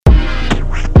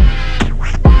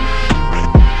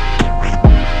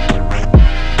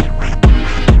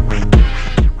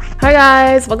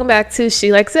guys, welcome back to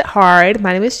She Likes It Hard.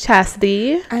 My name is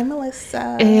Chastity. I'm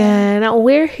Melissa. And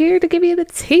we're here to give you the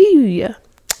tea.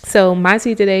 So my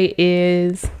tea today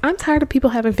is I'm tired of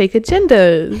people having fake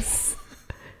agendas.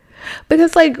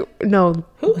 Because no.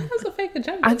 Who has a fake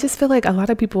agenda? I just feel like a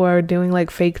lot of people are doing like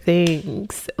fake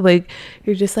things. Like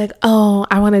you're just like, oh,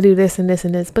 I want to do this and this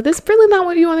and this. But it's really not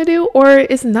what you want to do, or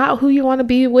it's not who you want to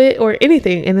be with or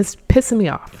anything. And it's pissing me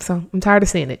off. So I'm tired of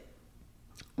seeing it.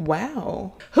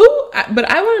 Wow. But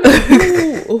I want to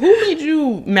know who made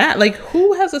you mad? Like,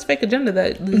 who has this fake agenda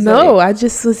that is No, like, I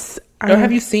just was. or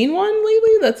have you seen one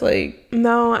lately that's like...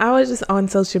 No, I was just on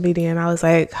social media and I was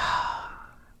like,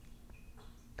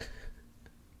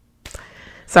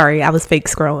 sorry, I was fake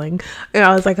scrolling. And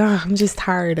I was like, oh, I'm just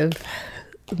tired of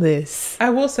this. I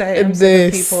will say, I'm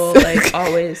sick of people like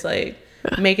always like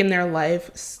making their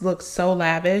life look so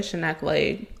lavish and act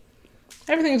like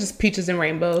everything is just peaches and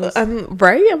rainbows.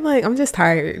 Right? I'm like, I'm just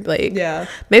tired. Like, yeah.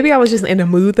 Maybe I was just in the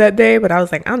mood that day, but I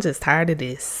was like, I'm just tired of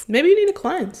this. Maybe you need a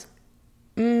cleanse.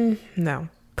 No.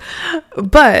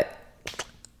 But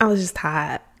I was just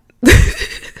tired.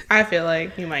 I feel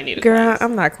like you might need a Girl, cleanse.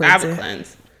 I'm not cleansing. I have a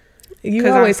cleanse. You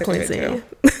always cleansing.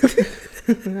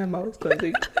 I'm always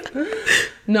cleansing.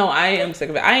 No, I am sick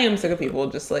of it. I am sick of people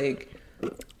just like...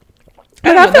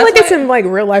 But I feel like it's in like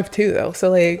real life too, though. So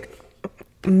like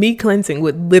me cleansing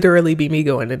would literally be me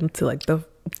going into like the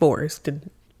forest and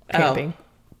camping.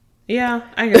 Yeah,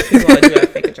 I guess people do have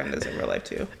fake agendas in real life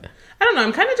too. I don't know.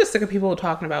 I'm kind of just sick of people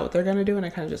talking about what they're gonna do, and I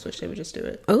kind of just wish they would just do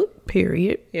it. Oh,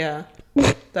 period. Yeah,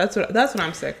 that's what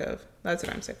I'm sick of. That's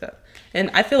what I'm sick of, and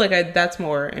I feel like that's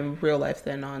more in real life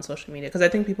than on social media, because I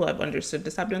think people have understood to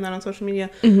stop doing that on social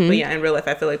media. Mm-hmm. But yeah, in real life,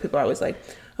 I feel like people are always like,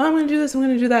 "Oh, I'm gonna do this, I'm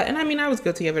gonna do that," and I mean, I was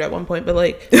guilty of it at one point, but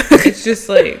like, it's just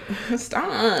like,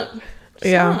 stop.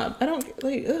 Yeah, I don't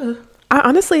like. Ugh. I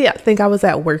honestly think I was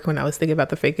at work when I was thinking about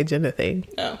the fake agenda thing.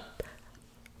 Oh,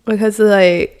 because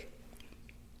like,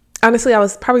 honestly, I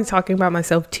was probably talking about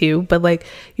myself too. But like,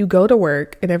 you go to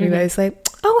work and everybody's like,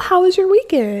 "Oh, how was your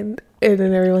weekend?" And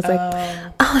then everyone's like,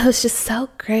 "Oh, it was just so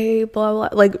great." Blah blah.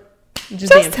 Like,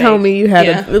 just tell me you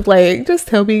had just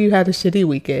tell me you had a shitty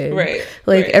weekend. Right.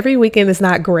 Like right. every weekend is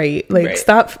not great. Like,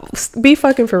 stop. Be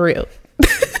fucking for real.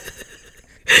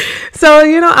 So,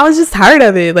 I was just tired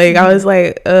of it. Like, I was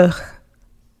like, ugh,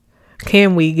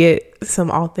 can we get some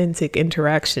authentic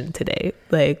interaction today?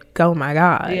 Like, oh my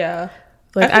God. Yeah.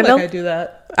 Like, I do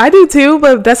that. I do too,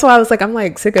 but that's why I was like, I'm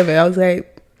like sick of it. I was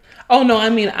like, oh no, I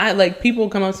mean, I like people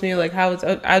come up to me like, how it's,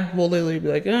 I will literally be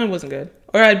like, it wasn't good.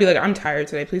 Or I'd be like, I'm tired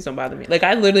today. Please don't bother me. Like,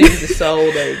 I literally was just so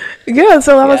like. Yeah.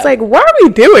 So I was like, why are we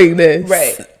doing this?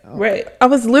 Right. I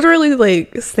was literally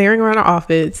like staring around our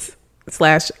office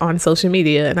 / on social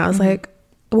media, and I was like,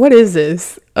 what is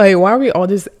this? Like, why are we all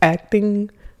just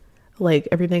acting like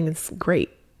everything is great?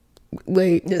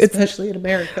 Like, especially in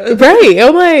America, right?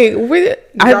 I'm like,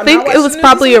 I think it was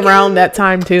probably around that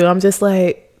time too. I'm just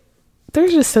like,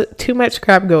 there's just too much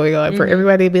crap going on for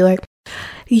everybody to be like,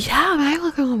 yeah, my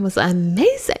weekend was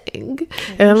amazing.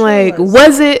 And I'm like,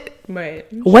 was it? Right.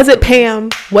 Was it Pam?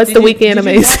 Was the weekend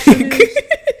amazing?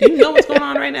 Do you know what's going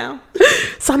on right now?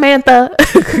 Samantha.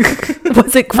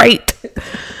 Was it great?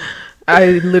 I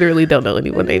literally don't know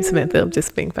anyone named Samantha. I'm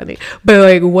just being funny. But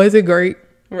like, was it great?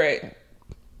 Right.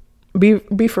 Be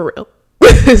for real.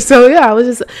 So yeah, I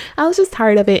was just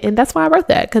tired of it, and that's why I wrote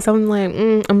that, because I'm like,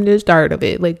 I'm just tired of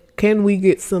it. Like, can we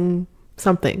get something?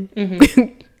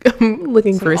 I'm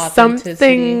looking for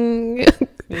something.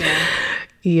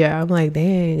 Yeah, I'm like,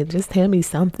 dang, just tell me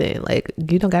something. Like,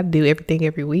 you don't got to do everything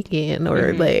every weekend,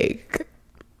 or like,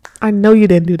 I know you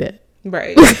didn't do that.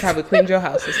 Right. You probably cleaned your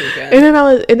house this weekend.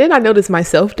 And then I noticed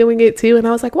myself doing it too, and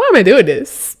I was like, why am I doing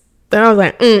this? And I was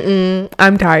like,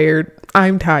 I'm tired.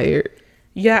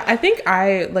 Yeah, I think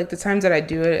the times that I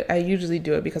do it, I usually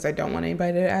do it because I don't want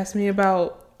anybody to ask me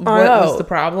about what was the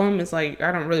problem. It's like,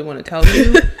 I don't really want to tell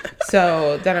you.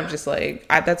 So then I'm just like,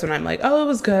 that's when I'm like, oh, it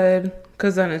was good.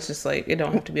 Because then it's just like, it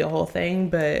don't have to be a whole thing.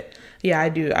 But yeah, I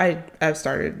do. I've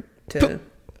started to,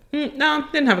 no,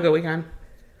 didn't have a good weekend.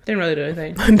 Didn't really do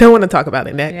anything. Don't want to talk about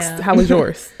it next. Yeah. How was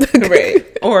yours?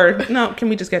 Right. Or no, can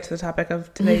we just get to the topic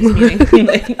of today's meeting?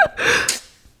 Like,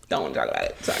 don't want to talk about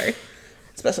it. Sorry.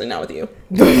 Especially not with you.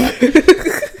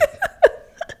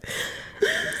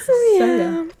 So,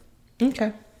 yeah.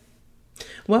 Okay.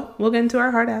 Well, we'll get into our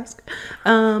hard ask.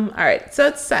 All right. So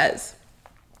it says,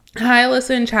 hi,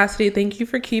 Alyssa and Chastity. Thank you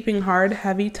for keeping hard,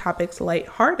 heavy topics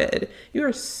lighthearted. You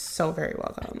are so very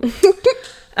welcome.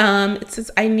 It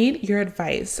says, I need your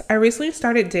advice. I recently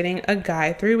started dating a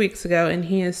guy 3 weeks ago, and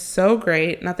he is so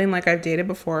great. Nothing like I've dated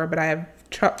before, but I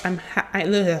do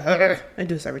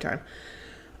this every time.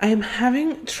 I am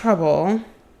having trouble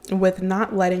with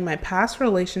not letting my past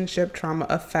relationship trauma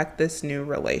affect this new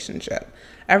relationship.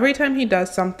 Every time he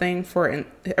does something, for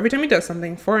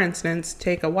instance,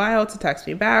 take a while to text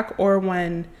me back, or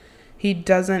when he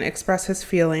doesn't express his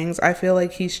feelings, I feel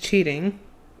like he's cheating.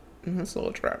 That's a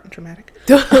little dramatic.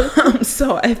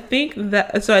 So I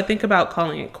think about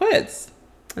calling it quits.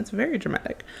 That's very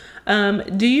dramatic.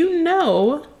 Do you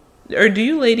know, or do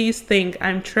you ladies think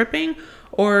I'm tripping,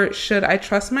 or should I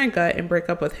trust my gut and break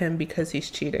up with him because he's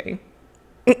cheating?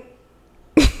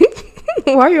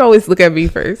 Why you always look at me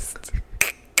first?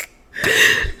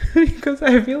 Because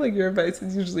I feel like your advice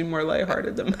is usually more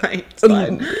lighthearted than mine.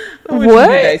 What?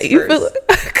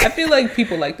 I feel like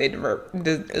people like they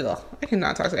I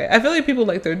cannot talk today. I feel like people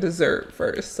like their dessert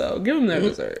first. So give them their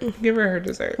dessert. Give her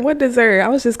dessert. What dessert? I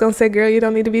was just gonna say, girl, you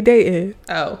don't need to be dating.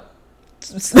 Oh.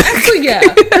 Actually, yeah.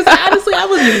 Because honestly, I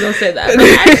wasn't even gonna say that.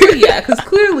 But actually, yeah. Because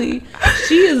clearly,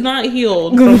 she is not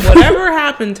healed from whatever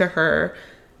happened to her,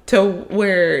 to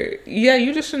where, yeah,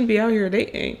 you just shouldn't be out here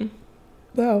dating.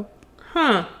 Wow.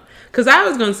 Huh. Because I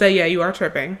was gonna say, yeah, you are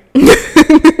tripping.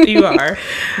 You are.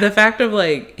 The fact of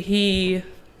like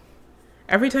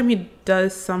every time he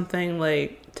does something,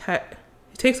 like it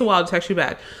takes a while to text you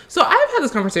back. So I've had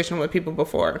this conversation with people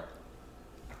before,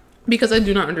 because I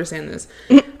do not understand this.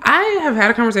 I have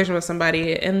had a conversation with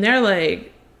somebody and they're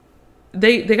like,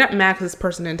 they got mad because this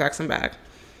person didn't text them back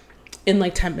in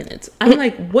like 10 minutes. I'm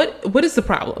like, what is the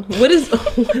problem? What is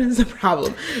the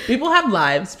problem? People have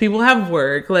lives. People have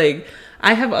work. Like,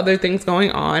 I have other things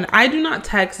going on. I do not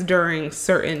text during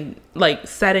certain like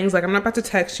settings. Like, I'm not about to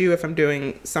text you if I'm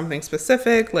doing something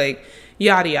specific, like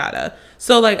yada yada.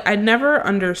 So like, I never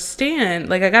understand.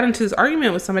 Like, I got into this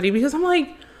argument with somebody because I'm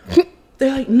like,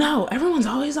 they're like, no, everyone's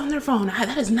always on their phone.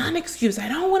 That is not an excuse. I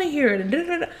don't want to hear it. That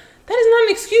is not an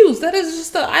excuse. That is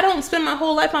just I don't spend my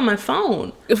whole life on my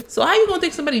phone. So how you gonna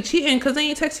think somebody cheating because they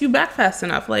ain't text you back fast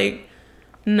enough? Like,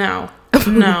 no.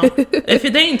 If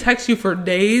they ain't text you for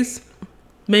days,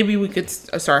 maybe we could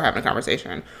start having a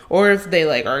conversation. Or if they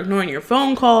like are ignoring your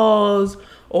phone calls,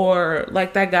 or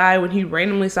like that guy when he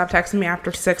randomly stopped texting me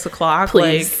after 6 o'clock.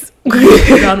 Please. Like,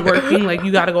 you're done working. Like,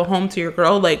 you got to go home to your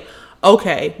girl. Like,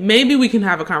 okay, maybe we can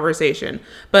have a conversation.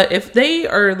 But if they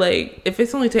are like, if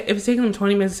it's taking them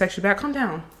 20 minutes to text you back, calm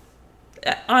down.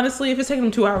 Honestly, if it's taking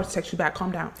them 2 hours to text you back,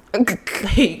 calm down.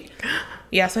 Like,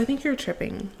 yeah, so I think you're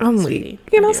tripping. Sweetie.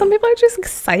 You know, some people are just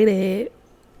excited.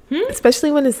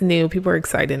 Especially when it's new. People are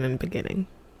excited in the beginning.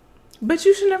 But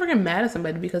you should never get mad at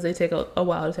somebody because they take a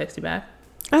while to text you back.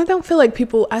 I don't feel like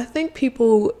I think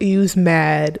people use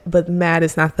mad, but mad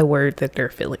is not the word that they're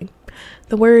feeling.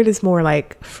 The word is more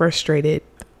like frustrated,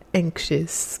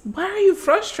 anxious. Why are you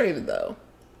frustrated though?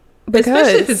 Because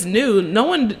especially if it's new, no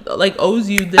one like owes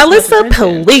you this. Alyssa,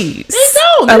 please. They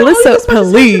don't. Alyssa,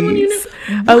 please.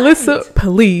 Alyssa,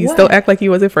 please. Don't act like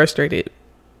you wasn't frustrated.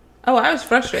 Oh, I was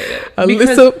frustrated.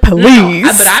 Alyssa, please.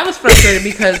 No, but I was frustrated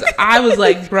because I was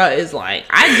like, bruh is lying.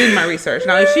 I did my research.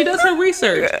 Now, if she does her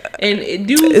research and it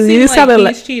do seem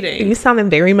like he's cheating. You sounded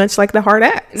very much like the hard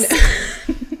ass.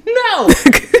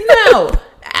 No,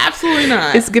 absolutely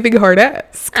not. It's giving hard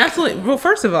ass. Absolutely. Well,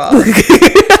 first of all,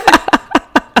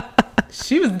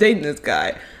 she was dating this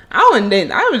guy. I wasn't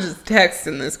dating. I was just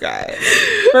texting this guy.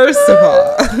 First of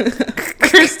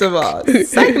all.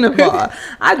 Second of all,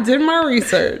 I did my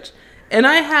research, and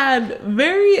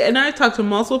I talked to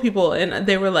multiple people, and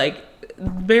they were like,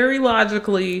 very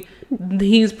logically,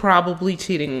 he's probably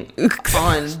cheating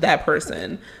on that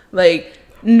person. Like,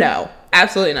 no,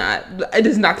 absolutely not. It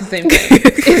is not the same thing.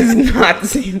 It is not the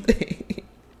same thing.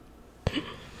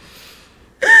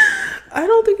 I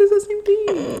don't think it's the same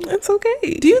thing. It's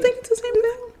okay. Do you think it's the same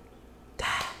thing?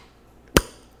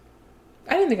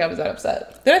 I didn't think I was that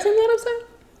upset. Did I seem that upset?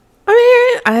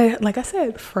 I mean, like I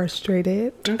said,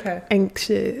 frustrated. Okay.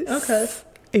 Anxious. Okay.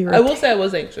 Irritated. I will say I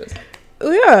was anxious.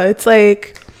 Yeah, it's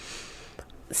like,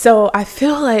 so I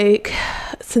feel like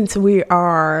since we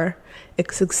are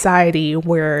a society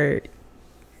where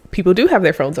people do have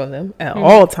their phones on them at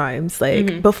all times,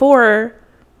 like before,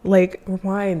 like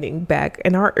rewinding back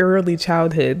in our early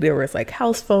childhood, there was like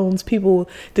house phones. People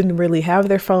didn't really have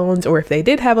their phones, or if they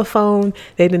did have a phone,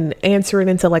 they didn't answer it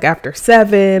until like after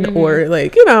 7 or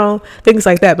like, you know, things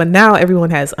like that. But now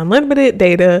everyone has unlimited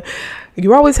data.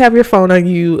 You always have your phone on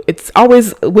you. It's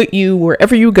always with you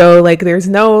wherever you go. Like, there's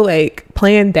no like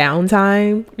planned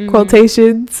downtime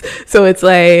quotations. So it's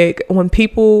like when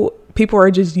people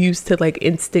are just used to like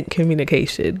instant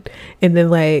communication, and then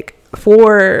like,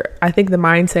 I think the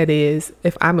mindset is,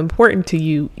 if I'm important to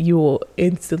you, you will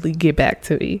instantly get back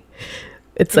to me.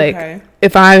 It's like,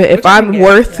 if I'm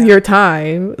worth your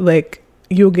time, like,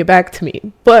 you'll get back to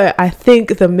me. But I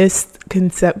think the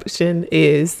misconception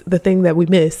is, the thing that we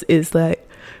miss is that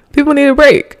people need a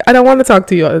break. I don't want to talk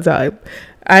to you all the time.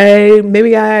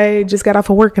 Maybe I just got off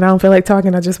of work and I don't feel like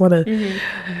talking. I just want to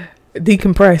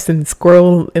decompress and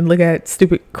scroll and look at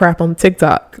stupid crap on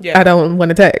TikTok. I don't want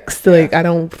to text. Like, I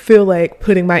don't feel like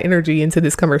putting my energy into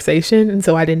this conversation, and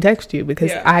so I didn't text you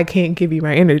because I can't give you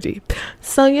my energy.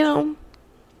 So, you know,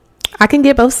 I can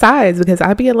get both sides, because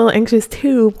I'd be a little anxious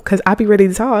too, because I'd be ready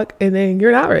to talk and then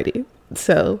you're not ready.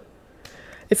 So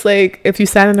it's like if you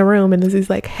sat in a room and he's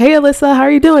like, hey Alyssa, how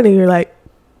are you doing? And you're like,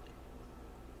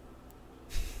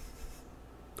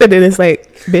 and then it's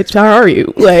like, bitch, how are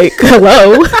you? Like,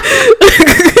 hello.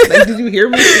 Like, did you hear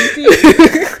me?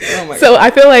 Oh my so God.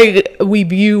 I feel like we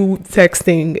view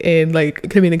texting and like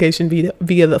communication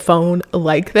via the phone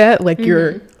like that. Like,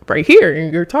 you're right here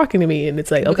and you're talking to me, and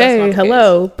it's like, but okay,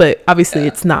 hello. Case. But obviously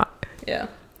it's not. Yeah.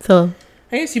 So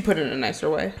I guess you put it in a nicer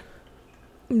way.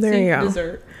 There you go.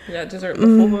 Dessert. Yeah, dessert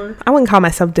before. I wouldn't call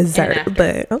myself dessert,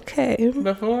 but okay.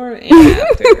 Before and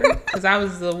after. Because I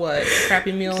was the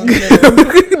crappy meal in the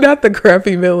middle. Not the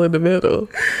crappy meal in the middle.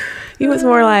 He was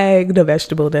more like the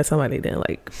vegetable that somebody didn't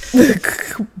like.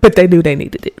 But they knew they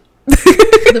needed it.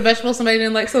 The vegetable somebody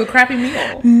didn't like, so the crappy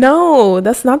meal. No,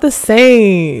 that's not the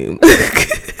same.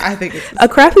 I think it's a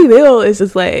crappy meal is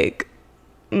just like,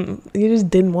 you just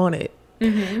didn't want it.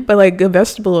 Mm-hmm. But like a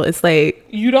vegetable is like,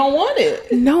 you don't want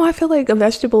it. No, I feel like a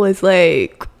vegetable is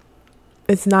like,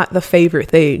 it's not the favorite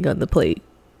thing on the plate.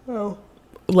 Oh.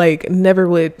 Like, never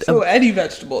would. So any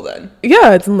vegetable then?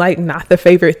 Yeah, it's like not the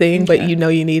favorite thing, but you know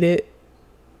you need it.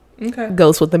 Okay.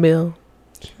 Goes with the meal.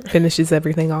 Finishes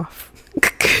everything off.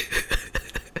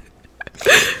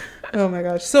 Oh my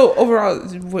gosh. So overall,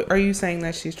 are you saying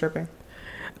that she's tripping?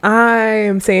 I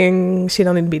am saying she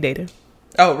don't need to be dated.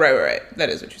 Oh, right. That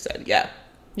is what you said.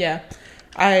 Yeah.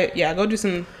 Go do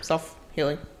some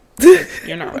self-healing.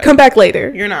 You're not ready. Come back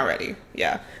later. You're not ready.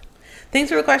 Yeah. Thanks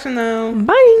for the question, though.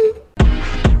 Bye.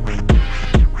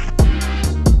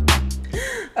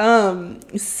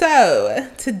 So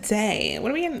today,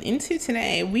 what are we getting into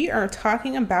today? We are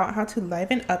talking about how to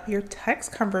liven up your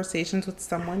text conversations with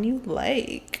someone you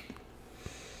like.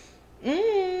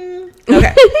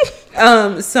 Okay.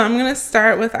 So I'm gonna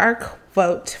start with our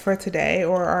quote for today,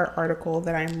 or our article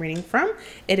that I'm reading from.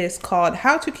 It is called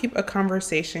 "How to Keep a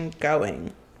Conversation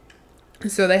Going."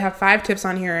 So they have 5 tips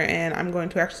on here, and I'm going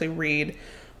to actually read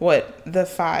what the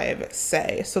 5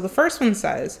 say. So the first one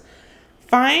says,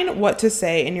 find what to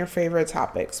say in your favorite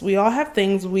topics. We all have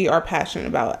things we are passionate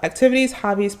about: activities,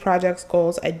 hobbies, projects,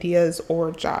 goals, ideas,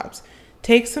 or jobs.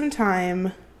 Take some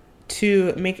time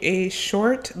to make a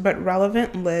short but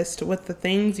relevant list with the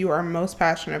things you are most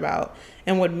passionate about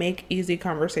and would make easy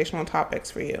conversational topics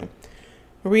for you.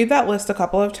 Read that list a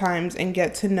couple of times and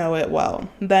get to know it well.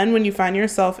 Then, when you find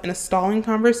yourself in a stalling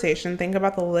conversation, think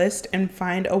about the list and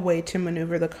find a way to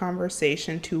maneuver the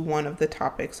conversation to one of the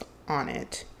topics on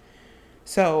it.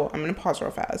 So, I'm going to pause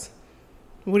real fast.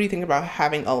 What do you think about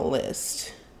having a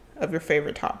list of your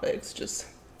favorite topics just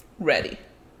ready?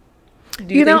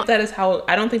 Do you think that is how...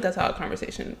 I don't think that's how a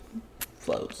conversation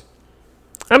flows.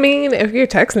 I mean, if you're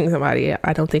texting somebody,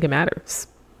 I don't think it matters.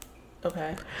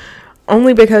 Okay.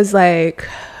 Only because, like,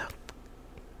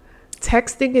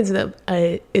 texting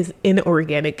is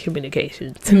inorganic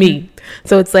communication to me.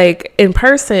 So it's like, in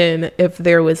person, if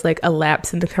there was like a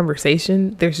lapse in the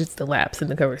conversation, there's just a lapse in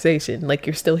the conversation. Like,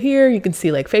 you're still here, you can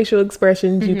see like facial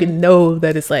expressions, you can know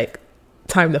that it's like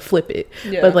time to flip it.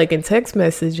 Yeah. But like in text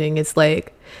messaging, it's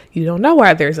like, you don't know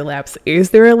why there's a lapse.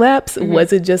 Is there a lapse?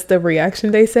 Was it just the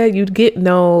reaction they said? You don't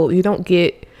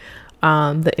get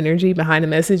the energy behind the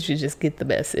message, you just get the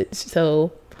message.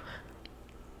 So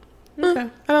okay.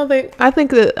 I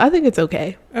think it's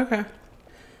okay. Okay.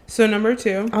 So number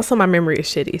 2. Also, my memory is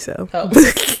shitty, so. Oh.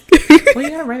 Well, you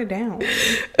gotta write it down.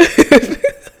 I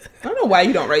don't know why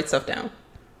you don't write stuff down.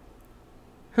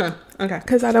 Huh. Okay.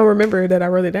 Because I don't remember that I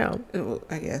wrote it down.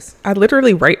 I guess. I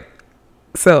literally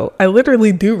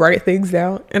do write things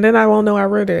down, and then I won't know I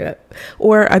wrote it,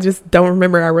 or I just don't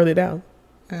remember I wrote it down.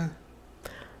 Yeah.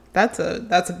 That's a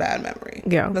bad memory.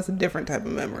 Yeah. That's a different type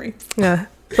of memory. Yeah.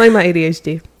 It's like my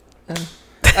ADHD.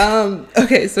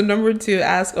 Okay, so number 2,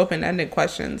 ask open-ended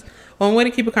questions. One way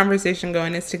to keep a conversation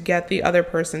going is to get the other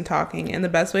person talking, and the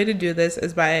best way to do this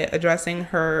is by addressing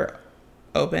her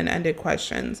open-ended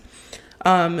questions.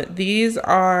 These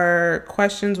are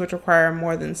questions which require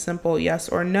more than simple yes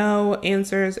or no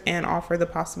answers and offer the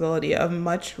possibility of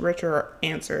much richer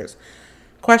answers.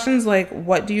 Questions like,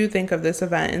 what do you think of this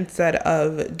event, instead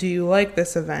of, do you like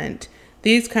this event?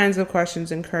 These kinds of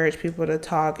questions encourage people to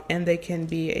talk, and they can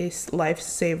be a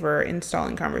lifesaver in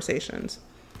stalling conversations.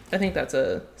 I think that's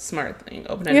a smart thing.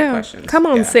 Open-ended questions. Come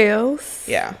on, sales.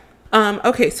 Yeah.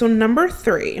 Okay, so number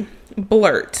 3,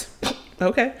 blurt.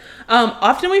 Okay.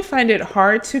 Often we find it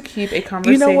hard to keep a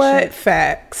conversation. You know what?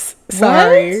 Facts.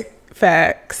 Sorry. What?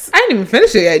 Facts. I didn't even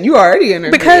finish it yet. You already in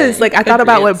because like I thought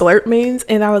about what blurt means,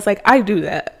 and I was like, I do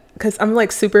that because I'm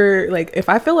like super like if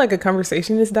I feel like a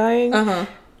conversation is dying.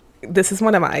 This is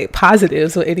one of my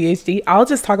positives with ADHD. I'll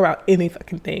just talk about any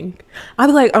fucking thing. I'll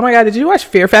be like, oh my god, did you watch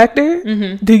Fear Factor?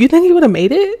 Do you think you would have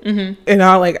made it? And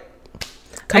I'll like.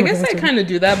 I guess I kind of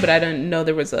do that, but I didn't know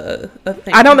there was a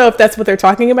thing. I don't know if that's what they're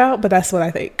talking about, but that's what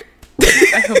I think.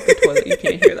 I hope the toilet you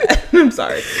can't hear that. I'm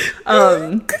sorry.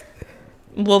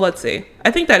 Well, let's see.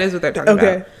 I think that is what they're talking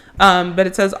about. But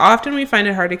it says, often we find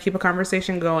it hard to keep a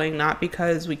conversation going, not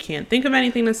because we can't think of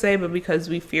anything to say, but because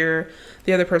we fear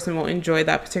the other person won't enjoy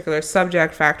that particular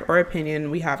subject, fact, or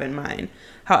opinion we have in mind.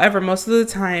 However, most of the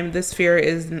time, this fear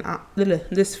is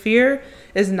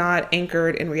not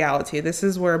anchored in reality. This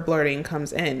is where blurting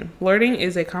comes in. Blurting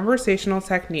is a conversational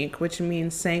technique, which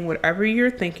means saying whatever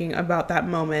you're thinking about that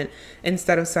moment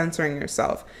instead of censoring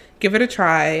yourself. Give it a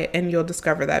try, and you'll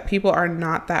discover that people are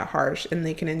not that harsh, and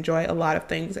they can enjoy a lot of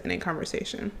things in a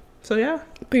conversation. So yeah.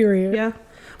 Period. Yeah.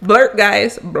 Blurt,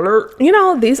 guys. Blurt. You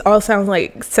know, these all sound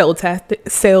like sales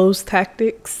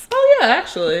tactics. Oh, yeah,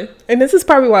 actually. And this is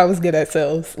probably why I was good at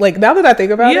sales. Like, now that I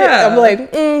think about it, I'm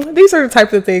like, these are the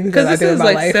type of things that I do in my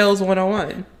life. Because this is like sales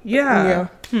 101. Yeah.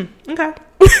 Okay.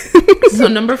 So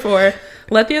number 4,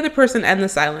 let the other person end the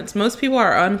silence. Most people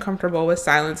are uncomfortable with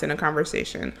silence in a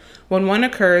conversation. When one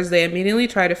occurs, they immediately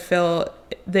try and fill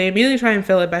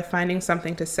it by finding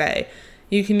something to say.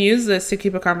 You can use this to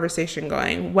keep a conversation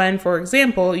going. When, for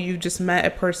example, you just met a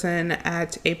person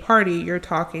at a party, you're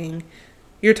talking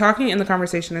and the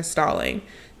conversation is stalling.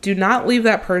 Do not leave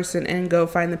that person and go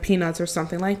find the peanuts or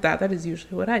something like that. That is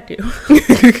usually what I do.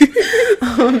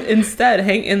 Instead,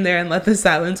 hang in there and let the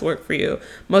silence work for you.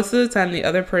 Most of the time, the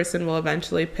other person will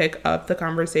eventually pick up the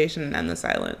conversation and end the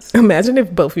silence. Imagine if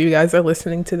both of you guys are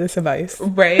listening to this advice.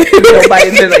 Right? They're like,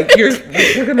 it's your turn.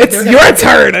 They're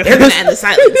going to end the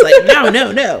silence. Like,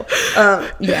 no.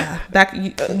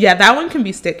 That one can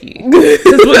be sticky.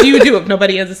 Because what do you do if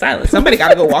nobody ends the silence? Somebody got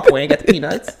to go walk away and get the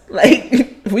peanuts.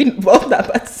 Like, we both not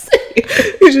about to say.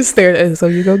 You just stared at it. So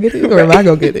you go get it, or am I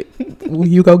go get it?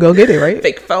 You go get it, right?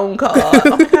 Fake phone call.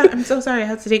 Oh my god, I'm so sorry. I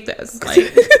had to take this.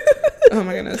 Like, oh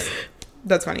my goodness,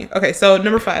 that's funny. Okay, so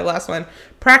number 5, last one.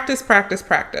 Practice.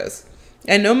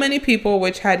 I know many people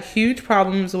which had huge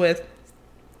problems with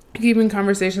keeping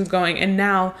conversations going, and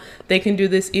now they can do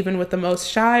this even with the most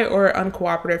shy or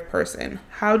uncooperative person.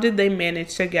 How did they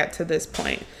manage to get to this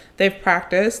point? They've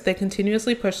practiced. They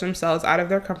continuously push themselves out of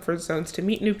their comfort zones to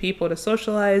meet new people, to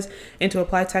socialize, and to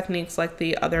apply techniques like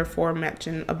the other 4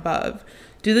 mentioned above.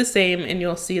 Do the same, and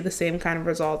you'll see the same kind of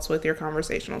results with your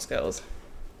conversational skills.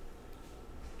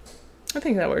 I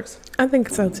think that works. I think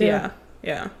so too.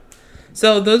 Yeah.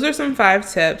 So those are some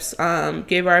 5 tips.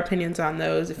 Gave our opinions on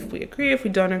those, if we agree, if we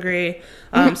don't agree.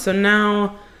 So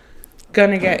now,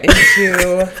 gonna get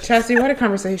into Chassie. Why do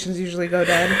conversations usually go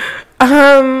dead?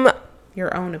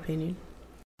 Your own opinion.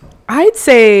 I'd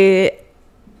say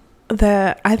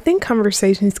that I think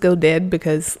conversations go dead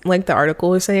because, like the article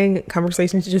was saying,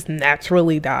 conversations just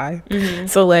naturally die.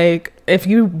 So like if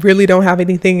you really don't have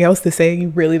anything else to say,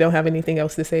 kind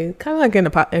of like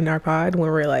in our pod when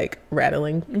we're like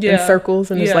rattling in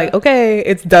circles and it's like, okay,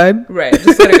 it's done, right?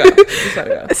 Just let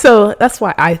it go. So that's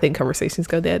why I think conversations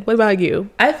go dead. What about you?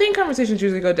 I think conversations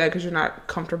usually go dead because you're not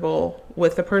comfortable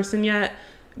with the person yet.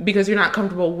 Because you're not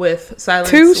comfortable with silence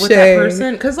with that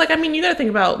person. Because, like, I mean, you got to think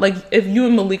about, like, if you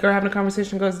and Malik are having a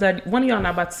conversation goes dead, one of y'all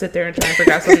not about to sit there and try and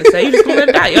figure out something to say. You're just going to let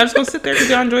it die. Y'all just going to sit there because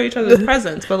y'all enjoy each other's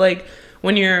presence. But, like,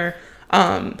 when you're,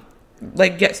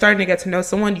 starting to get to know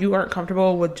someone, you aren't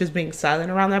comfortable with just being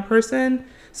silent around that person.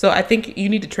 So I think you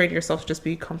need to train yourself to just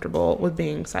be comfortable with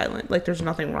being silent. Like, there's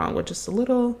nothing wrong with just a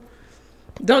little...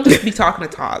 Don't just be talking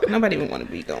to talk. Nobody even want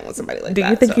to be going with somebody like that. Do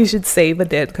you think you should save a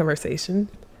dead conversation?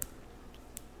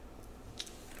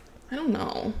 I don't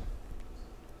know.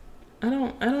 I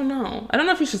don't know. I don't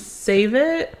know if you should save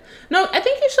it. No, I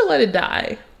think you should let it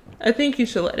die.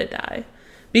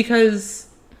 Because,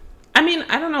 I mean,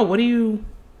 I don't know.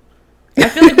 I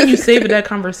feel like when you save a dead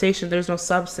conversation, there's no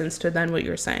substance to then what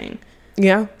you're saying.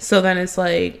 Yeah. So then it's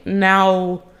like,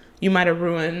 now you might have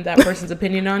ruined that person's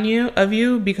opinion of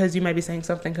you because you might be saying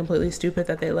something completely stupid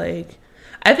that they like.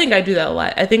 I think I do that a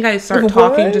lot. I think I start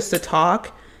talking just to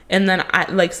talk. and then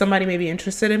I like somebody may be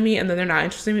interested in me, and then they're not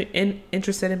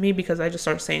interested in me because I just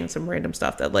start saying some random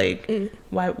stuff that like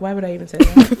why would I even say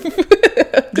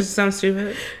that? Just sounds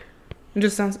stupid. It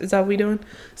just sounds. Is that what we doing?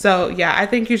 So yeah, I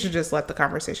think you should just let the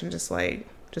conversation just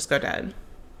go dead.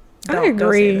 I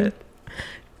agree.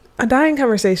 A dying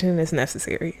conversation is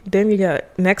necessary. Then you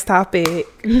got next topic.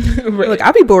 Right. Look,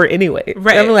 I'll be bored anyway.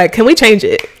 Right. I'm like, can we change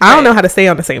it? I don't know how to stay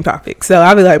on the same topic. So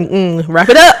I'll be like, wrap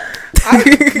it up. Does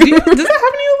that happen to you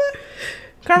a lot?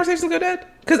 Conversations go dead?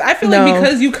 Because I feel like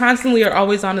because you constantly are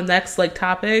always on the next like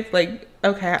topic, like,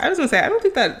 okay, I was gonna say, I don't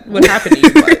think that would happen to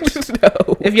you much.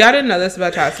 No. If y'all didn't know this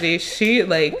about Chastity, she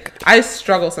like, I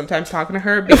struggle sometimes talking to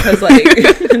her because like,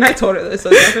 and I told her this,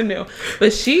 so it's nothing new,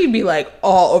 but she'd be like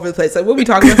all over the place. Like we'll be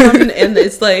talking about something and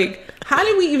it's like, how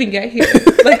did we even get here?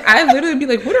 Like I literally be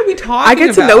like, what are we talking about? I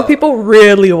get to know people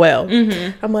really well.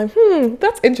 Mm-hmm. I'm like,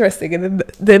 that's interesting. And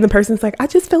then the person's like, I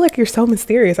just feel like you're so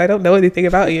mysterious. I don't know anything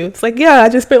about you. It's like, yeah, I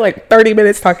just spent like 30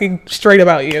 minutes talking straight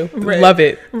about you. Right. Love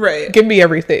it. Right. Give me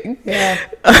everything. Yeah.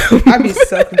 I'd be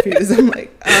so confused. I'm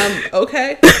like,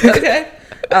 okay.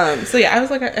 So yeah, I was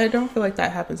like, I don't feel like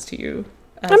that happens to you.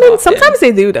 I mean, sometimes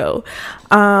they do though.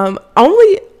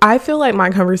 I feel like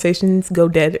my conversations go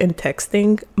dead in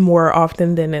texting more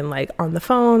often than in like on the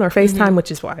phone or FaceTime, which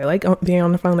is why I like being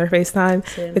on the phone or FaceTime.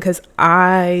 Same. Because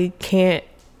I can't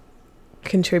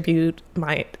contribute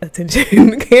my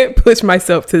attention, can't push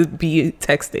myself to be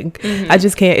texting. I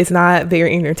just can't. It's not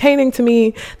very entertaining to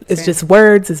me. It's just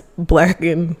words. It's black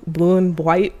and blue and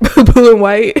white. Blue and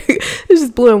white. It's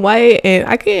just blue and white, and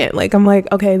I can't. Like I'm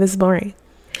like, okay, this is boring.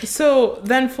 So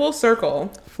then full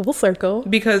circle,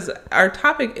 because our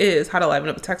topic is how to liven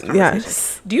up a text conversation.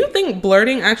 Yes. Do you think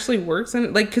blurting actually works?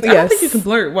 And like, because I don't think you can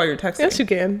blurt while you're texting. Yes, you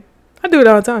can. I do it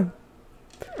all the time.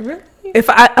 Really? If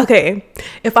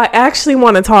I actually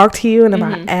want to talk to you and if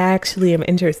I actually am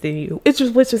interested in you,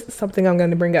 which is something I'm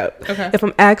going to bring up. Okay. If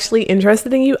I'm actually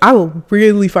interested in you, I will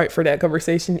really fight for that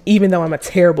conversation, even though I'm a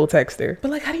terrible texter.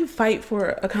 But like, how do you fight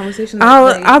for a conversation?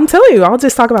 I'm telling you, I'll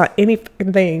just talk about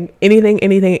anything.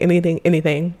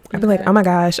 I'd be like, oh my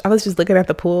gosh, I was just looking at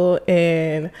the pool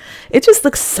and it just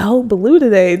looks so blue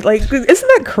today. Like, isn't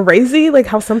that crazy? Like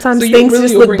how sometimes things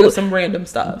just look blue. Some random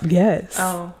stuff. Yes.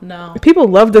 Oh no. People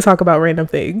love to talk about random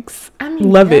things. I mean,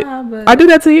 love it. But I do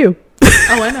that to you.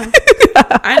 Oh, I know.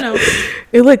 I know.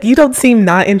 And look, you don't seem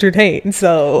not entertained,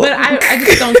 so. But I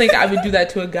just don't think I would do that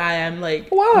to a guy I'm like.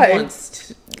 Why?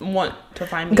 Want to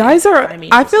find me. Guys are.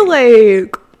 I feel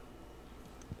like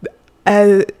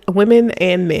as women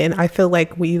and men, I feel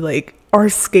like we like are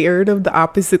scared of the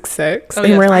opposite sex,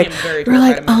 and we're like,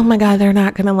 oh my god, they're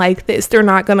not gonna like this. They're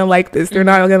not gonna like this. They're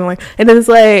not gonna like. And then it's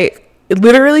like.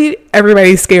 Literally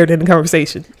everybody's scared in the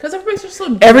conversation because everybody's just so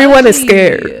judgy. Everyone is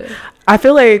scared. I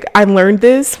feel like I learned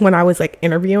this when I was like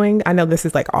interviewing. I know this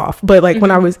is like off, but like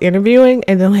when I was interviewing,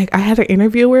 and then like I had an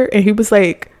interviewer and he was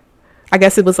like, I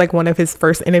guess it was like one of his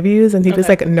first interviews, and he was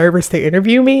like nervous to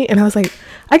interview me, and I was like,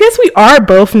 I guess we are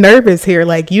both nervous here.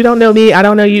 Like, you don't know me, I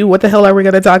don't know you. What the hell are we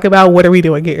gonna talk about? What are we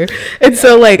doing here? And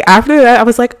so like after that I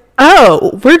was like,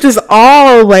 oh, we're just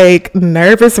all like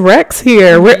nervous wrecks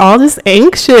here. We're all just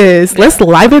anxious. Let's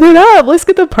liven it up. Let's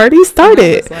get the party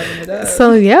started.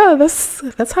 So yeah,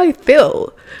 that's how I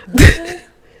feel.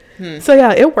 So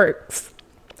yeah, it works.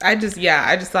 I just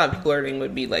thought blurting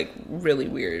would be like really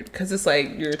weird because it's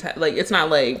like like it's not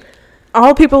like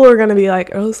all people are gonna be like,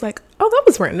 oh, it's like, oh, that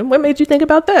was random. What made you think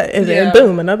about that? And then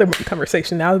boom, another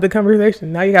conversation. Now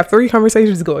you got 3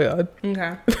 conversations going on.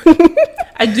 Okay.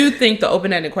 I do think the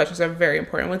open-ended questions are very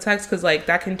important with text because like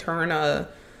that can turn a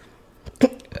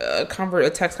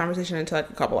text conversation into like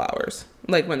a couple hours,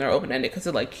 like when they're open-ended, because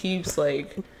it like keeps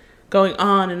like going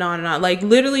on and on and on. Like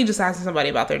literally just asking somebody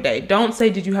about their day. Don't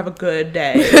say, did you have a good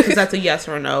day? Because that's a yes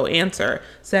or no answer.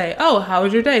 Say, oh, how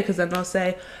was your day? Because then they'll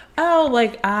say, oh,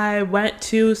 like I went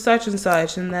to such and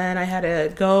such, and then I had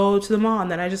to go to the mall,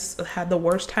 and then I just had the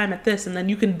worst time at this. And then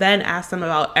you can then ask them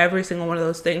about every single one of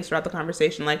those things throughout the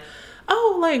conversation. Like,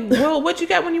 oh, like, well, what'd you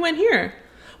get when you went here?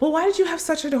 Well, why did you have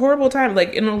such a horrible time?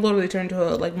 Like, it'll literally turn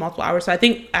into like multiple hours. So I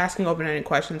think asking open-ended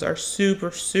questions are super,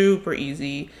 super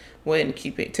easy when to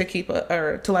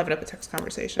liven up a text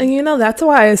conversation. And that's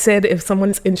why I said if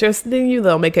someone's interested in you,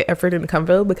 they'll make an effort in the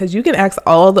convo, because you can ask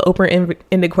all the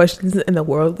open-ended questions in the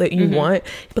world that you want.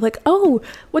 Be like, oh,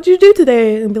 what'd you do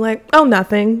today? And be like, oh,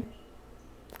 nothing.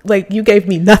 Like, you gave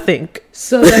me nothing.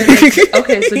 So then,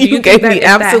 okay, so do you gave me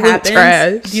absolute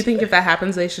trash. Do you think if that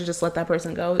happens, they should just let that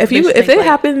person go? If it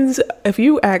happens, if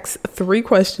you ask 3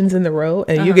 questions in a row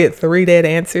and you get 3 dead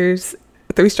answers,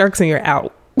 3 strikes and you're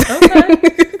out. Okay.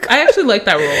 I actually like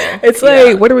that rule. It's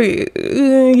like, what are we?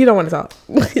 You don't want to talk.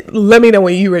 Let me know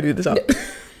when you're ready to talk.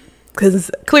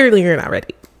 because clearly you're not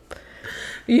ready.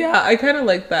 Yeah, I kind of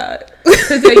like that.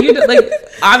 Because you like,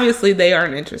 obviously they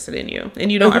aren't interested in you,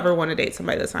 and you don't ever want to date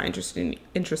somebody that's not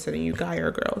interested in you, guy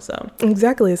or girl. So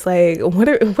exactly, it's like, what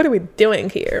are we doing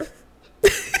here?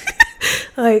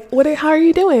 Like, how are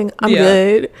you doing? I'm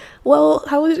good. Well,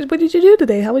 what did you do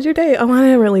today? How was your day? Oh, I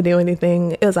didn't really do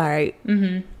anything. It was all right.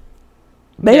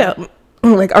 Bam.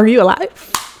 Like, are you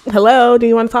alive? Hello, do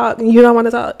you want to talk? You don't want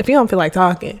to talk? If you don't feel like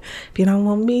talking, if you don't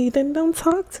want me, then don't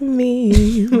talk to me.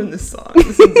 This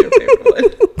is your favorite one.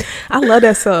 I love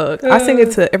that song. I sing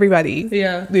it to everybody.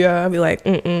 Yeah. I'll be like,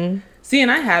 See, and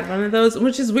I had one of those,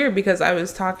 which is weird because I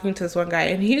was talking to this one guy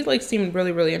and he like seemed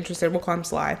really, really interested. We'll call him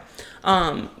Sly.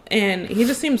 And he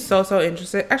just seemed so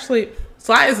interested. Actually,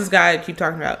 Sly is this guy I keep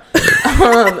talking about.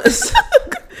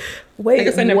 Wait, I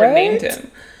guess I never named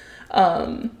him.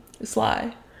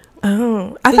 Sly.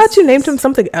 Oh, I thought you named him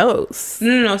something else.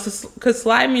 No. Because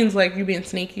Sly means like you being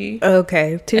sneaky.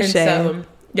 Okay, touche. So,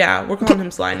 yeah, we're calling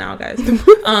him Sly now, guys.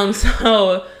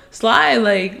 So Sly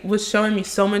like was showing me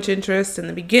so much interest in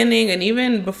the beginning, and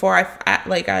even before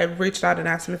I reached out and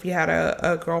asked him if he had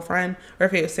a girlfriend or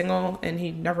if he was single, and he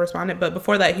never responded. But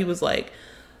before that, he was like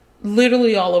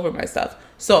literally all over my stuff.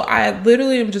 So I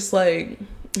literally am just like,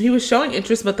 he was showing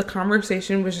interest, but the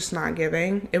conversation was just not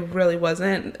giving. It really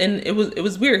wasn't, and it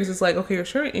was weird because it's like, okay, you're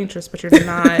showing interest, but you're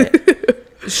not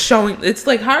showing. It's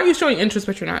like, how are you showing interest,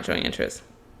 but you're not showing interest?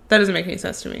 That doesn't make any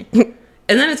sense to me.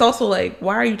 And then it's also like,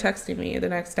 why are you texting me the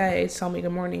next day to tell me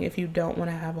good morning if you don't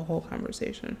want to have a whole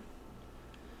conversation?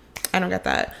 I don't get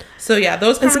that. So yeah,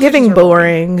 those conversations, it's giving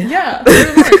boring. Yeah, and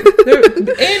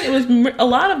it was a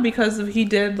lot of because of he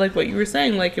did like what you were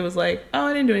saying. Like it was like, oh,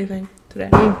 I didn't do anything today,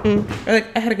 or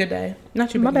like I had a good day. Not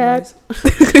too my bad.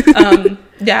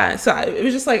 Yeah, so it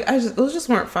was just like those just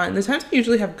weren't fun. The times I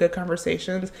usually have good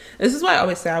conversations. This is why I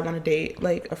always say I want to date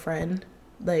like a friend,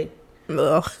 like.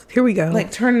 Ugh, here we go.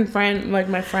 Like turn friend, like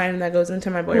my friend that goes into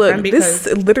my boyfriend. Look, because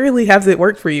this literally hasn't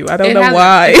worked for you. I don't know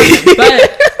why.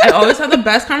 But I always have the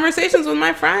best conversations with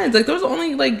my friends. Like there's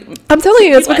only like, I'm telling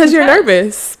you, it's because you're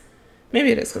nervous.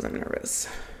 Maybe it is because I'm nervous.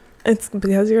 It's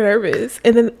because you're nervous,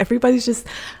 and then everybody's just,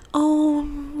 oh,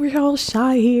 we're all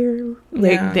shy here.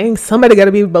 Like, dang, somebody got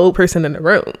to be a bold person in the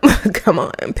room. Come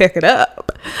on, pick it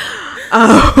up.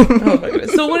 Oh my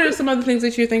goodness. So what are some other things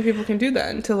that you think people can do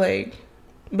then to like?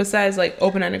 Besides like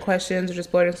open-ended questions or just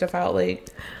blurting stuff out, like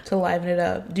to liven it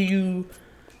up, do you,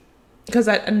 because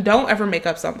don't ever make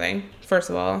up something. First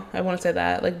of all, I want to say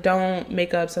that, like, don't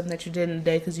make up something that you did in the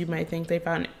day because you might think they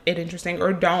found it interesting,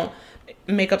 or don't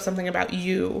make up something about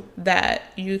you that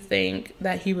you think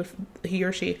that he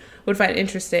or she would find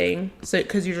interesting, so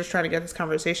because you're just trying to get this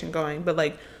conversation going. But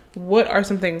like, what are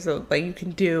some things that like you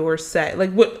can do or say?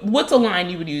 Like, what's a line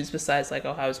you would use besides like,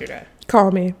 oh, how was your day?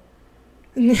 Call me.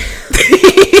 Because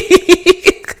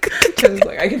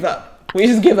like, I give up. We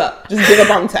just give up. Just give up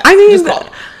on text. I mean, just call.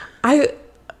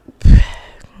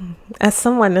 As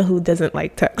someone who doesn't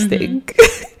like texting,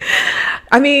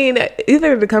 I mean,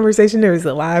 either the conversation is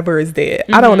alive or is dead.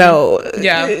 I don't know.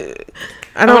 Yeah,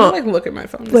 I don't like look at my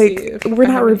phone. Like, we're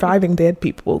not reviving dead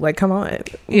people. Like, come on.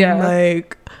 Yeah.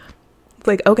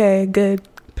 Like okay, good.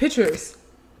 Pictures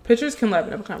can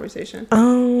liven up a conversation.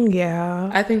 Oh yeah.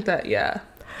 I think that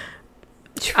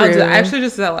True. I actually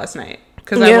just did that last night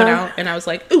because I went out and I was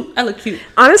like, ooh, I look cute.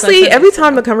 Honestly, every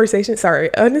time a conversation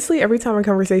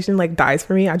like dies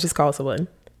for me, I just call someone.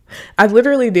 I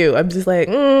literally do. I'm just like,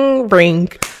 ring.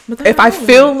 If I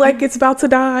feel like it's about to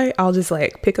die, I'll just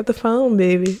like pick up the phone,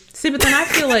 baby. See, but then I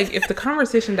feel like if the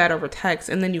conversation died over text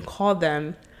and then you called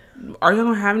them, are you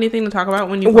gonna have anything to talk about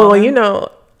when you call them? You know,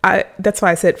 that's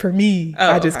why I said for me,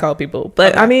 I just call people.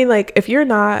 But I mean, like, if you're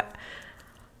not,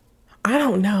 I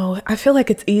don't know. I feel like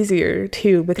it's easier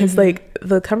too because like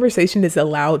the conversation is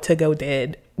allowed to go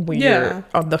dead when you're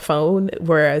on the phone,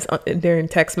 whereas during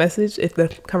text message, if the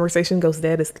conversation goes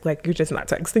dead, it's like you're just not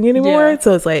texting anymore.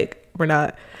 So it's like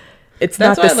it's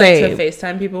not the same. That's why I like to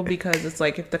FaceTime people, because it's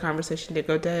like if the conversation did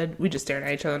go dead, we just stared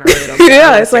at each other and I really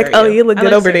don't it's like, oh, you look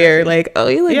good over there. Like, oh,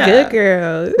 you look good,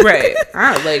 girl. Right.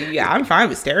 I'm fine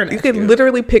with staring at you. You could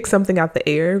literally pick something out the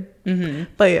air.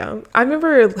 But yeah, I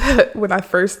remember when I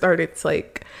first started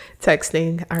like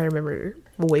texting, I remember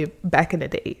way back in the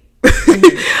day.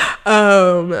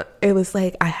 It was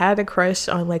like I had a crush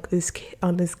on like this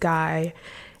guy,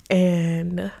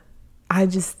 and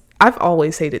I've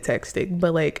always hated texting,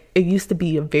 but like it used to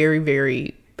be a very,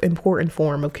 very important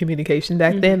form of communication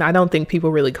back then. I don't think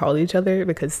people really called each other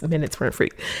because minutes weren't free.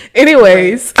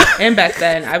 Anyways. Right. And back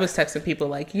then I was texting people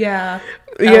like, yeah,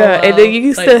 and then you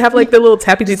used to have like the little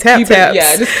tappity tap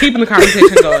taps. Just keeping the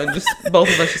conversation going. Just both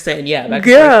of us just saying, yeah.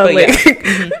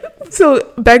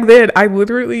 So back then, I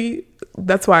literally,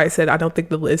 that's why I said I don't think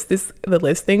the list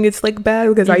thing is like bad,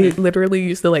 because I literally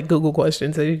used to like Google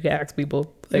questions and you can ask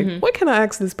people like, what can I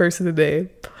ask this person today?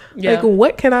 Yeah. Like,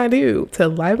 what can I do to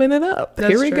liven it up?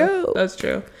 Here we go. That's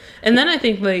true. And then I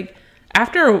think like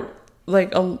after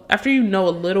you know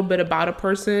a little bit about a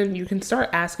person, you can start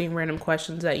asking random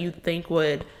questions that you think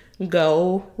would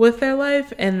go with their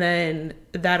life, and then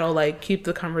that'll like keep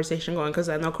the conversation going, because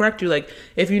then they'll correct you. Like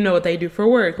if you know what they do for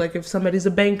work, like if somebody's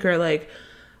a banker, like,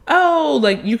 oh,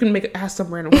 like you can ask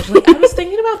some random question like, I was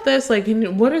thinking about this, like,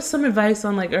 what is some advice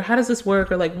on like, or how does this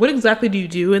work, or like what exactly do you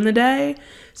do in the day?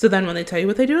 So then when they tell you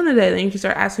what they do in the day, then you can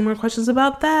start asking more questions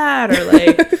about that. Or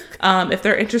like if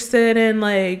they're interested in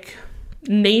like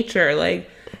nature, like,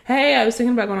 hey, I was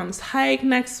thinking about going on this hike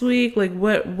next week. Like,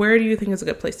 where do you think is a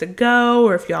good place to go?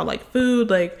 Or if y'all like food,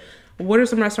 like, what are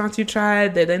some restaurants you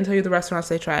tried? They then tell you the restaurants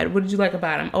they tried. What did you like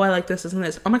about them? Oh, I like this and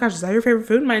this. Oh my gosh, is that your favorite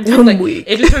food? Mine too. Like,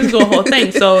 it just turns into a whole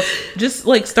thing. So just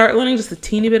like start learning just a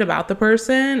teeny bit about the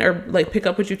person, or like pick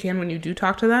up what you can when you do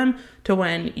talk to them, to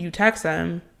when you text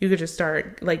them, you could just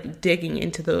start like digging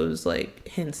into those like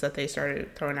hints that they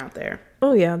started throwing out there.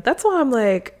 Oh yeah, that's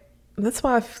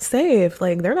why I say, if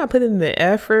like they're not putting in the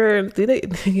effort, do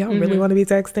y'all really want to be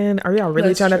texting? Are y'all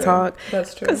really trying to talk?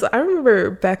 That's true. Because I remember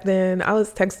back then I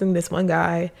was texting this one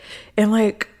guy, and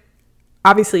like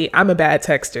obviously I'm a bad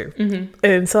texter,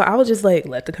 and so I would just like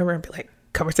let the camera and be like,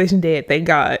 conversation dead, thank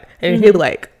God, and he'd be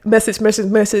like message,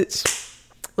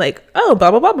 like, oh,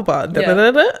 blah blah blah blah blah, da, da,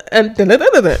 da, da, and da, da, da,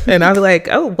 da, da. And I was like,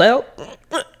 oh well.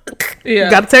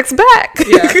 Gotta text back.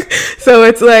 So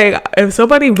it's like, if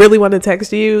somebody really want to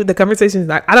text you, the conversation is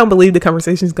not, I don't believe the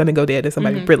conversation is going to go dead if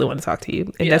somebody really want to talk to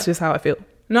you, and that's just how I feel.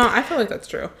 No, I feel like that's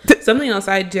true. Something else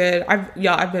I did,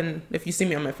 I've been, if you see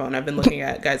me on my phone, I've been looking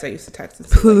at guys I used to text and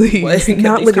stuff. Please, like,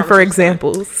 not looking for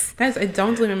examples. Guys, I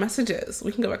don't delete my messages.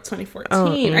 We can go back to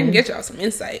 2014. I can get y'all some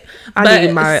insight. I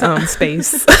need my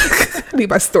space. I need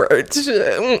my storage.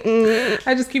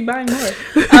 I just keep buying more.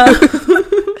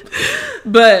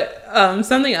 But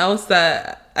something else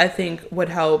that I think would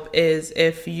help is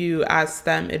if you ask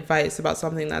them advice about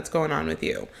something that's going on with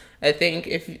you. I think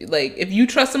if you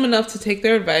trust them enough to take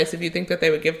their advice, if you think that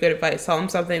they would give good advice, tell them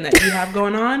something that you have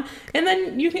going on, and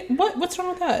then you can, what's wrong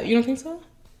with that? You don't think so?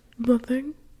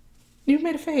 Nothing. You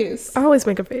made a face. I always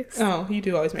make a face. Oh, you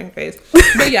do always make a face.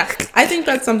 But yeah, I think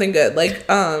that's something good. Like,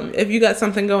 if you got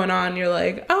something going on, you're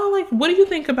like, oh, like, what do you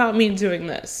think about me doing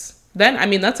this? Then, I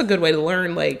mean, that's a good way to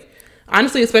learn. Like,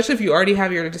 honestly, especially if you already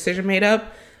have your decision made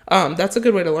up, that's a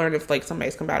good way to learn if like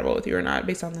somebody's compatible with you or not,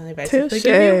 based on the advice that they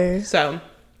give you. So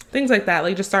things like that,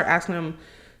 like just start asking them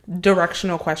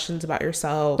directional questions about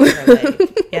yourself. Or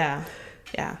like, yeah,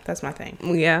 that's my thing.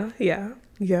 Yeah.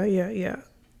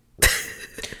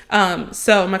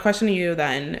 So my question to you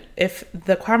then, if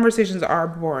the conversations are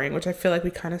boring, which I feel like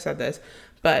we kind of said this,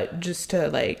 but just to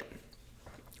like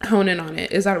hone in on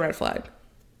it, is that a red flag?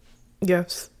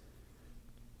 Yes,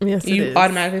 you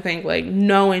automatically think like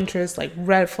no interest, like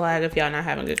red flag if y'all not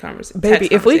having good conversations. Baby,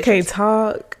 if we can't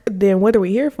talk, then what are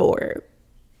we here for?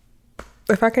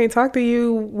 If I can't talk to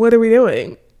you, what are we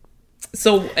doing?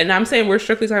 So, and I'm saying we're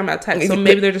strictly talking about text, so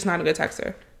maybe they're just not a good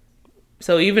texter.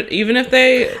 So even if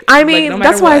they, I mean, like, no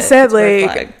that's why I said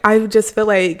like I just feel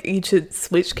like you should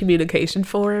switch communication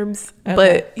forms. Okay.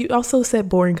 But you also said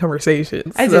boring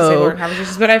conversations. I did say boring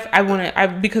conversations, but I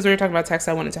because we were talking about text,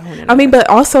 I wanted to hone in. I mean, but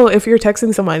also if you're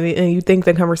texting somebody and you think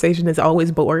the conversation is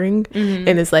always boring,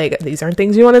 and it's like these aren't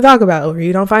things you want to talk about, or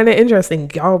you don't find it interesting,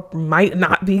 y'all might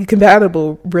not be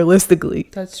compatible realistically.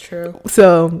 That's true.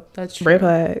 So that's true. Red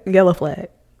flag, yellow flag.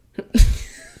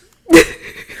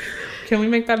 Can we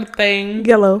make that a thing?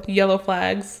 Yellow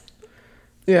flags.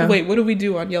 Yeah. Wait, what do we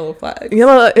do on yellow flags?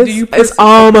 Yellow it's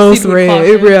almost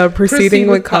red. Yeah, proceeding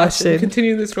with caution.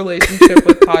 Continue this relationship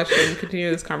with caution.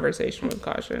 Continue this conversation with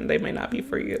caution. They may not be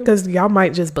for you. Because y'all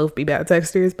might just both be bad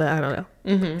texters, but I don't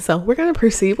know. So we're going to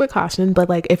proceed with caution. But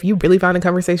like, if you really find a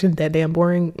conversation that damn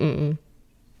boring,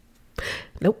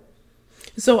 nope.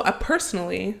 So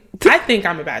personally, I think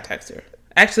I'm a bad texter.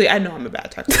 Actually, I know I'm a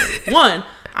bad texter. One,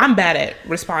 I'm bad at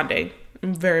responding.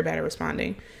 I'm very bad at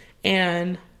responding.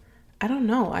 And I don't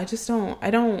know. I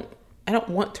don't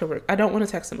want to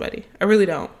text somebody. I really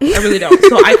don't. So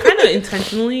I kind of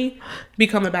intentionally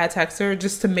become a bad texter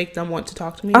just to make them want to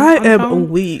talk to me. I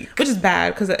am weak. Which is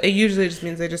bad because it usually just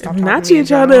means they just stop talking not to me. Not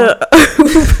you trying to...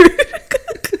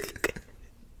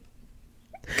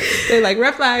 They're like,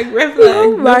 red flag.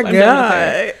 Oh my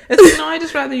God. It's like, no, I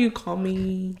just rather you call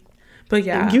me. But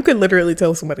yeah. You could literally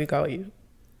tell somebody to call you.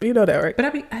 You know that, right? But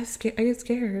I get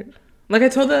scared. Like,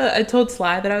 I told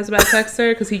Sly that I was a bad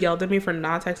texter because he yelled at me for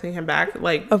not texting him back,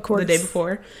 like, of course, the day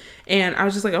before. And I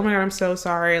was just like, oh my God, I'm so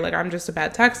sorry. Like, I'm just a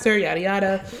bad texter, yada,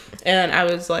 yada. And I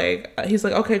was like, he's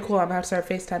like, okay, cool. I'm going to have to start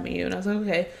FaceTiming you. And I was like,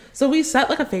 okay. So we set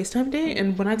like a FaceTime date.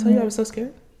 And when I tell you I was so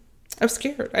scared, I was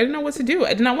scared. I didn't know what to do.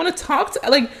 I did not want to talk to,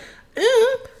 like,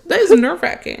 that is nerve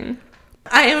wracking.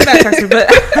 I am a bad texter, but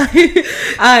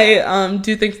I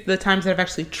do think the times that I've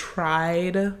actually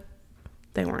tried,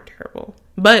 they weren't terrible.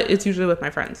 But it's usually with my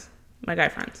friends, my guy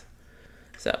friends.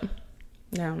 So,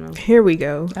 I don't know. Here we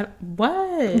go.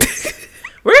 What?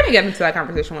 We're going to get into that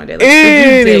conversation one day. Like,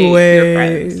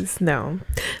 anyways. No.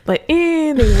 But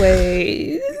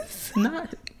anyways.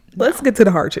 Let's get to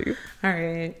the hard truth. All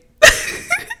right.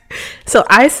 So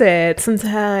I said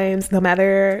sometimes no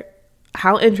matter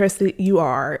how interested you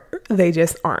are, they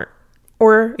just aren't.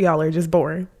 Or y'all are just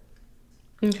boring.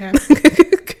 Okay.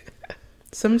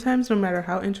 Sometimes no matter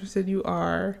how interested you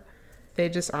are, they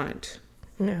just aren't.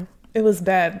 Yeah. It was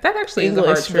bad. That actually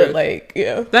English, is a hard truth. Like,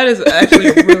 yeah. That is actually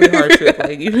a really hard truth.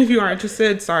 Like, even if you are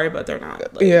interested, sorry, but they're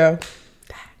not. Like, yeah.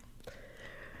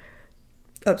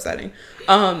 Upsetting.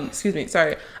 Excuse me.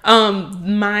 Sorry.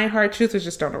 My hard truth is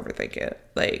just don't overthink it.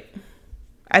 Like,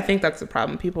 I think that's the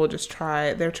problem. People just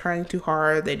they're trying too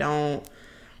hard. They don't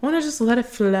want to just let it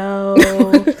flow.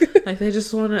 Like, they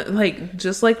just want to, like,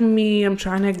 just like me, I'm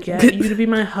trying to get you to be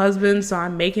my husband, so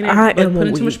I'm making it, like,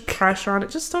 putting too much pressure on it.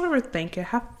 Just don't overthink it.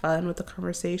 Have fun with the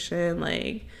conversation.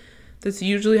 Like, that's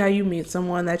usually how you meet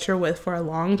someone that you're with for a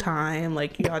long time.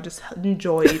 Like, y'all just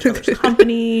enjoy each other's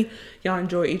company. Y'all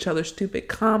enjoy each other's stupid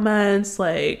comments.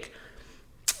 Like,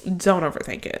 don't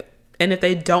overthink it. And if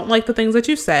they don't like the things that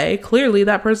you say, clearly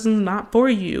that person's not for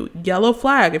you. Yellow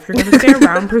flag. If you're going to stay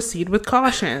around, proceed with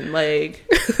caution. Like,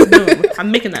 boom.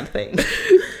 I'm making that a thing.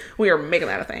 We are making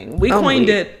that a thing. We coined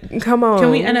it. Come on.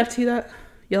 Can we NFT that?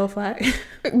 Yellow flag?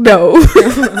 No.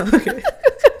 Okay.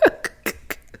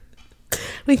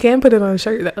 We can put it on a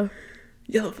shirt, though.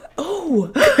 Yellow flag. Oh,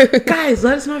 guys,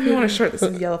 let us know if you want a shirt that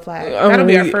says yellow flag. That'll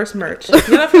be our first merch.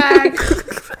 Yellow flag.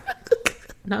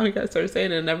 Now we got to start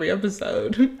saying it in every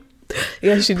episode.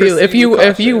 Yes, you do. If you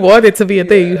want it to be a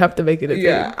thing, you have to make it a thing.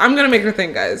 Yeah, I'm gonna make it a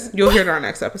thing, guys. You'll hear it on our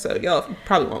next episode. Y'all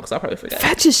probably won't, because I'll probably forget.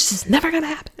 That's just never gonna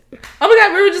happen. Oh my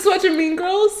God, we were just watching Mean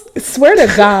Girls. Swear to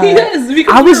God. Yes,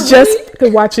 I was just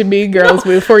watching Mean Girls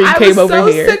before you came over here. I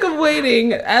was so sick of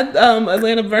waiting at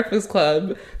Atlanta Breakfast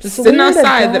Club, just sitting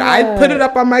outside, that I put it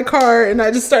up on my car and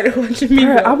I just started watching Mean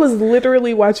Girls. I was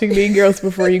literally watching Mean Girls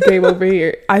before you came over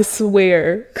here. I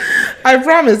swear. I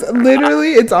promise.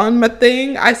 Literally, it's on my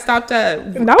thing. I stopped at.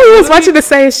 No, we was watching the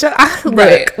same show.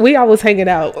 Right. Look, we always hanging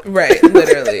out. Right,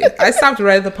 literally. I stopped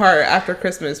right at the part after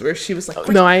Christmas where she was like,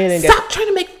 "No, I didn't stop trying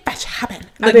to make fetch happen."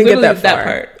 Like, I didn't get that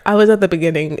part. I was at the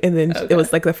beginning, and then it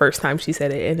was like the first time she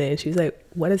said it, and then she was like,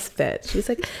 "What is fetch?" She's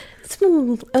like, "It's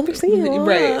from overseas,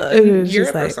 right?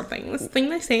 Europe or something. This thing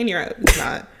they say in Europe. It's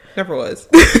not. Never was."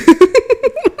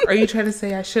 Are you trying to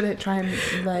say I shouldn't try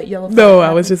and let yellow flag happen?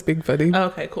 I was just being funny. Oh,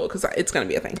 okay, cool, because it's gonna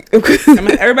be a thing.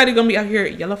 Everybody gonna be out here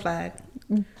yellow flag.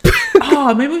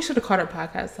 Oh, maybe we should have called our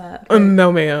podcast that. Like,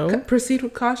 no, ma'am. Proceed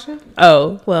with caution.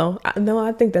 Oh, well, no,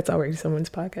 I think that's already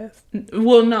someone's podcast.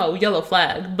 Well, no, yellow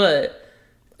flag, but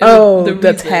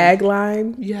the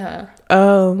tagline. Yeah.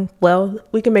 Well,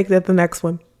 we can make that the next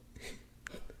one.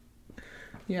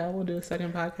 Yeah, we'll do a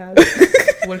second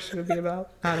podcast. What should it be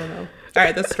about? I don't know. All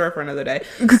right, that's a story for another day.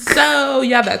 So,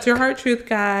 yeah, that's your hard truth,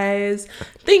 guys.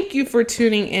 Thank you for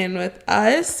tuning in with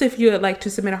us. If you would like to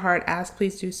submit a hard ask,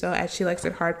 please do so at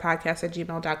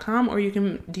shelikesithardpodcast@gmail.com, or you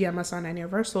can DM us on any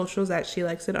of our socials at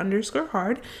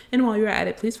shelikesith_hard. And while you're at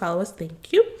it, please follow us.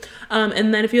 Thank you.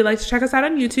 And then if you'd like to check us out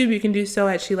on YouTube, you can do so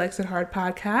at She Likes It Hard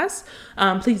Podcast.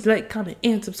 Please like, comment,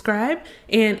 and subscribe.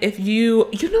 And if you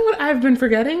know what I've been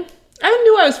forgetting? I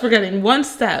knew I was forgetting one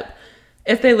step.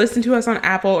 If they listen to us on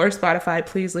Apple or Spotify,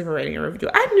 please leave a rating and review.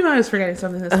 I knew I was forgetting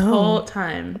something this whole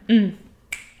time.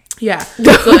 Yeah.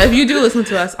 So if you do listen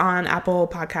to us on Apple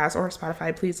Podcasts or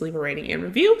Spotify, please leave a rating and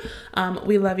review.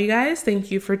 We love you guys. Thank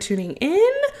you for tuning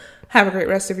in. Have a great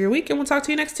rest of your week, and we'll talk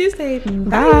to you next Tuesday.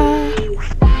 Bye.